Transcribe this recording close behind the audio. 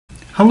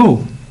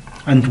Hello,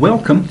 and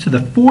welcome to the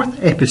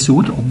fourth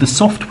episode of the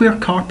Software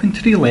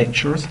Carpentry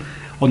lectures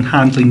on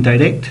handling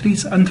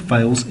directories and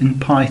files in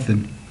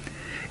Python.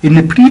 In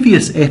the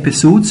previous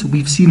episodes,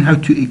 we've seen how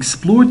to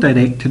explore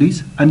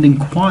directories and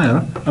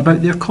inquire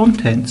about their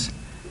contents.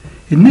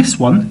 In this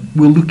one,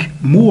 we'll look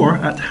more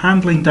at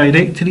handling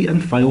directory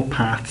and file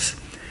paths,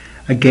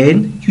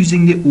 again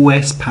using the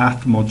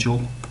os.path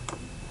module.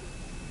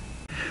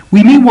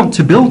 We may want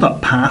to build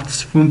up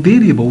paths from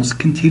variables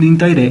containing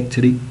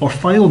directory or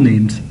file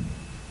names.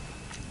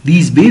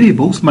 These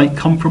variables might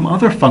come from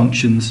other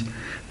functions,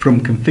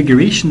 from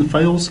configuration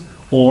files,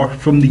 or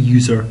from the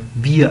user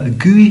via a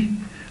GUI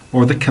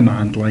or the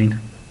command line.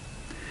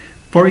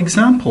 For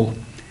example,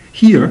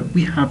 here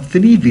we have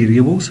three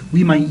variables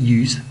we might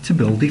use to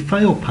build a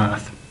file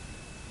path.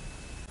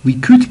 We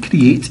could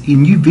create a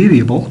new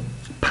variable,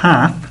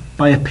 path,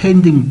 by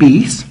appending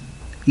base,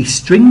 a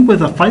string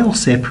with a file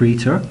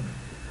separator,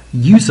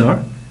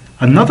 user,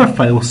 another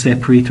file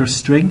separator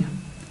string,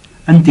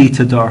 and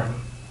datadir.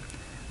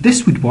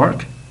 This would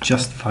work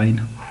just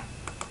fine.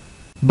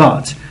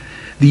 But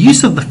the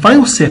use of the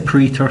file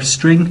separator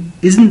string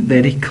isn't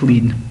very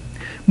clean.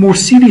 More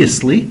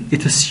seriously,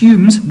 it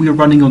assumes we are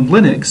running on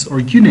Linux or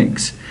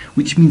Unix,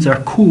 which means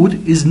our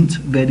code isn't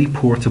very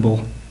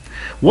portable.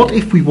 What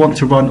if we want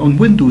to run on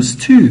Windows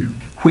too,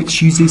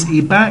 which uses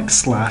a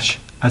backslash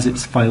as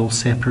its file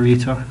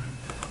separator?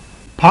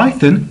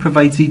 Python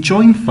provides a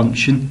join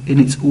function in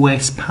its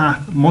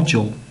os.path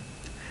module.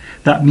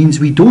 That means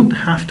we don't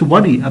have to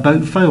worry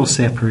about file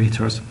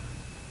separators.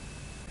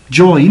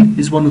 Join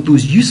is one of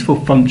those useful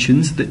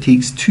functions that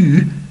takes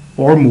two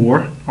or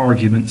more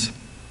arguments.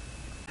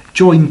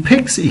 Join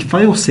picks a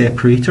file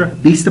separator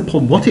based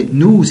upon what it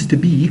knows to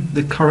be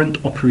the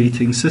current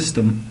operating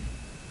system.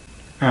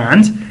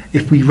 And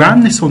if we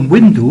ran this on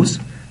Windows,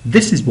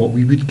 this is what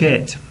we would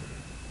get.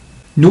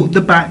 Note the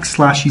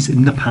backslashes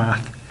in the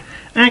path.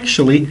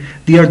 Actually,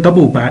 they are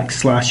double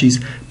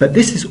backslashes, but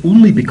this is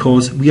only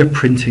because we are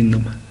printing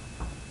them.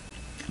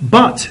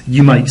 But,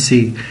 you might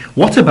say,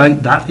 what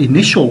about that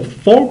initial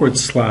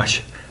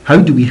 /? How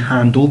do we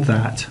handle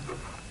that?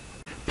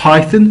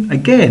 Python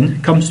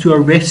again comes to our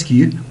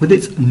rescue with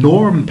its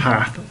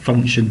norm.path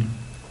function.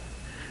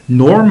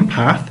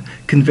 Norm.path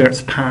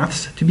converts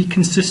paths to be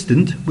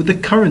consistent with the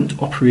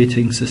current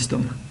operating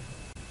system.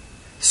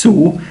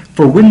 So,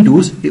 for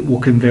Windows, it will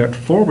convert /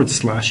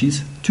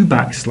 to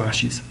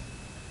backslashes.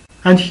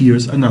 And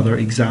here's another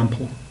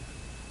example.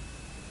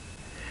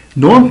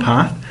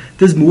 Norm.path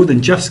does more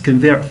than just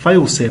convert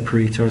file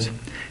separators.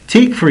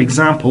 Take, for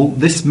example,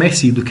 this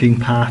messy looking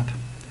path.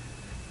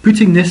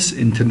 Putting this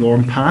into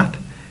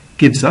norm.path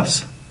gives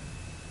us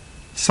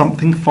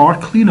something far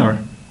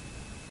cleaner.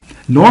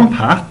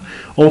 Norm.path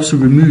also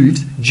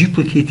removes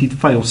duplicated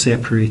file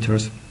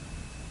separators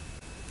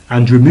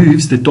and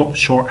removes the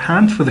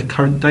 .shorthand for the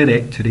current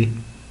directory.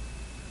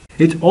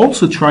 It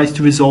also tries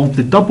to resolve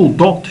the double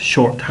dot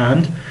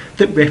shorthand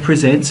that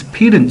represents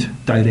parent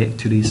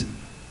directories.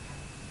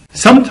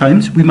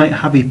 Sometimes we might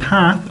have a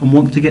path and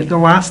want to get the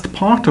last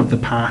part of the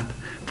path,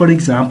 for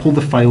example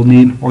the file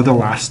name or the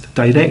last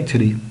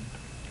directory.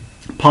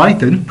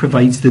 Python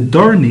provides the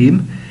dir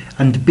name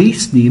and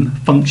base name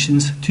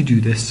functions to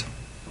do this.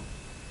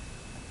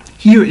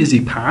 Here is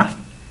a path.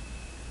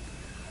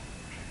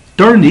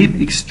 Dir name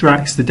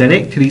extracts the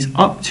directories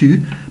up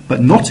to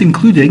but not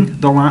including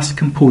the last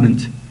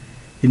component,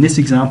 in this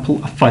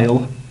example a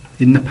file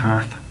in the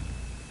path.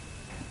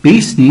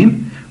 Base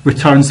name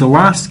returns the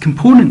last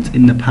component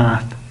in the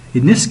path,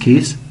 in this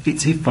case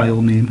it's a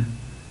file name.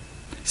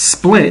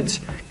 Split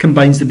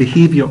combines the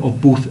behaviour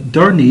of both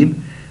dir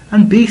name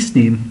and base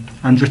name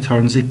and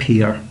returns a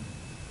pair.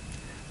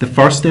 The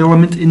first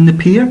element in the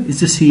pair is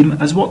the same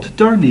as what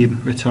dir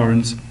name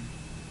returns,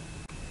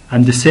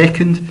 and the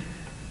second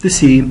the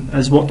same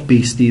as what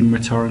base name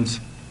returns.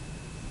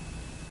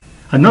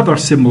 Another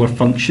similar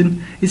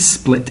function is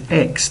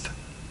splitxt.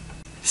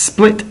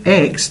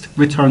 Splitxt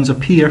returns a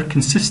pair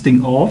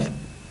consisting of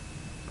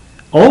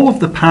all of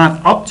the path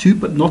up to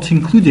but not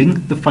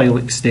including the file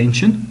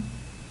extension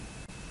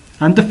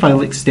and the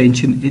file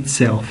extension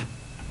itself.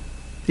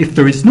 If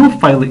there is no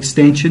file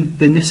extension,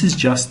 then this is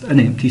just an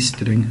empty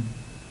string.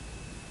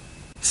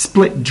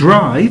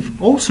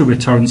 Splitdrive also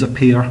returns a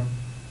pair.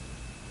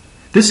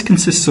 This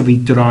consists of a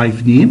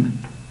drive name.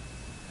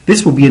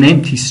 This will be an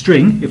empty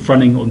string if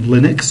running on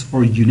Linux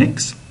or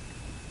Unix.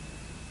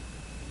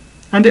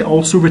 And it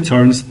also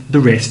returns the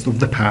rest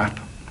of the path.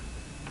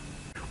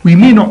 We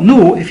may not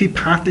know if a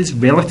path is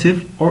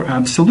relative or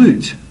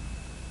absolute.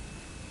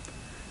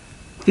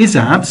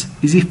 isAbs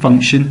is a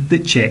function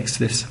that checks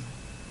this.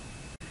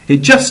 It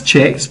just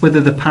checks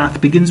whether the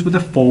path begins with a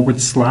 /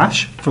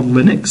 for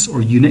Linux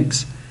or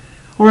Unix,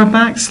 or a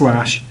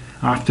backslash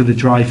after the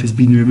drive has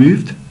been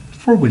removed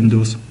for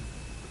Windows.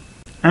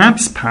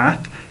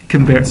 Abs.path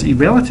converts a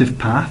relative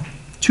path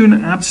to an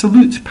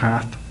absolute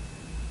path.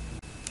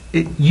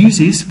 It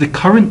uses the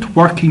current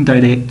working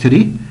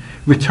directory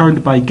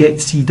returned by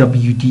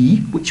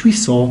getcwd, which we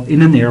saw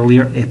in an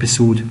earlier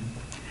episode.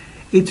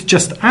 It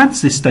just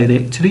adds this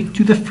directory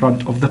to the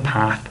front of the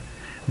path,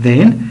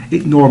 Then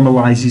it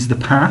normalizes the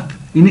path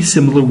in a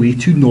similar way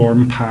to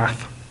norm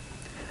path.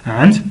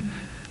 And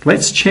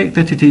let's check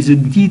that it is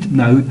indeed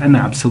now an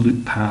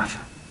absolute path.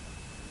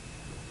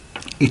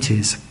 It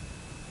is.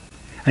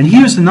 And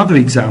here's another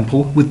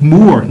example with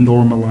more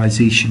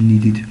normalization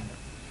needed.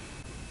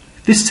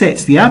 This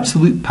sets the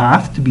absolute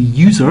path to be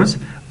users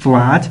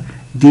vlad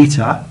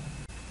data ...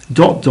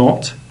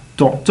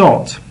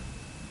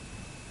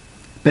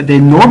 but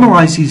then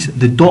normalizes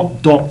the ...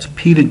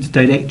 parent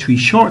directory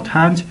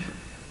shorthand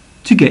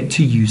to get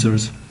to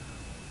users.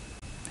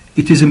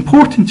 It is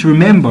important to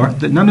remember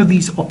that none of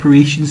these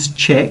operations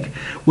check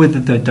whether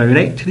the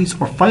directories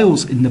or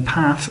files in the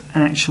path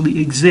actually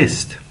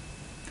exist.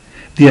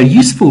 They are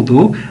useful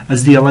though,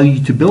 as they allow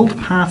you to build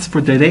paths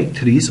for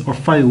directories or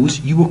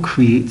files you will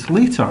create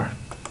later.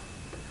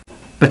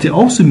 But it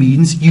also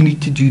means you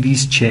need to do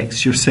these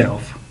checks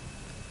yourself.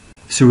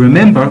 So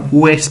remember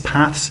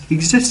os.path's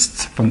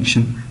exists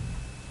function.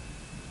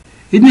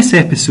 In this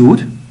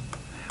episode,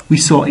 we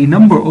saw a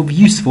number of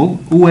useful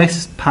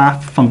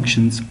os.path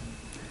functions.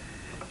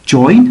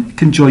 Join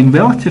can join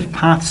relative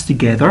paths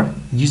together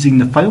using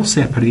the file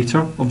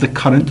separator of the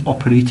current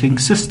operating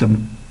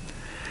system.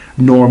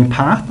 Norm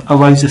path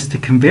allows us to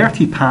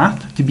convert a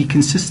path to be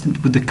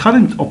consistent with the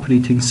current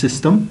operating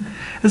system,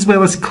 as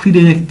well as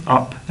cleaning it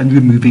up and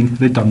removing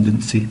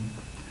redundancy.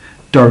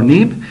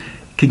 Dirname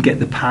can get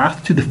the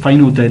path to the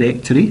final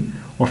directory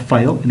or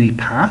file in a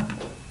path.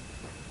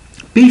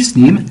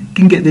 Basename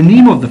can get the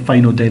name of the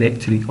final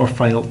directory or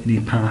file in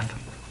a path.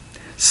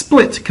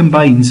 Split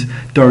combines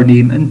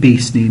dirname and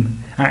basename,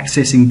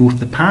 accessing both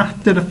the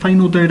path to the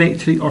final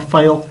directory or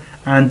file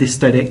and this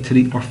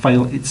directory or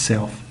file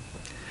itself.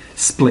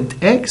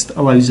 SplitExt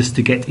allows us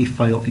to get a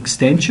file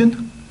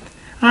extension,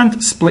 and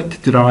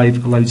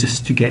SplitDerive allows us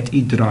to get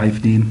a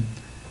drive name.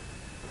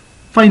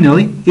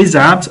 Finally,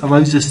 isAbs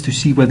allows us to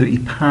see whether a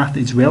path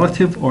is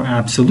relative or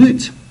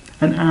absolute,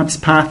 and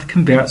abs.path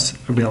converts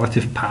a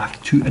relative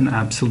path to an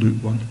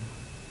absolute one.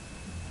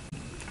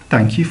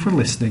 Thank you for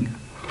listening.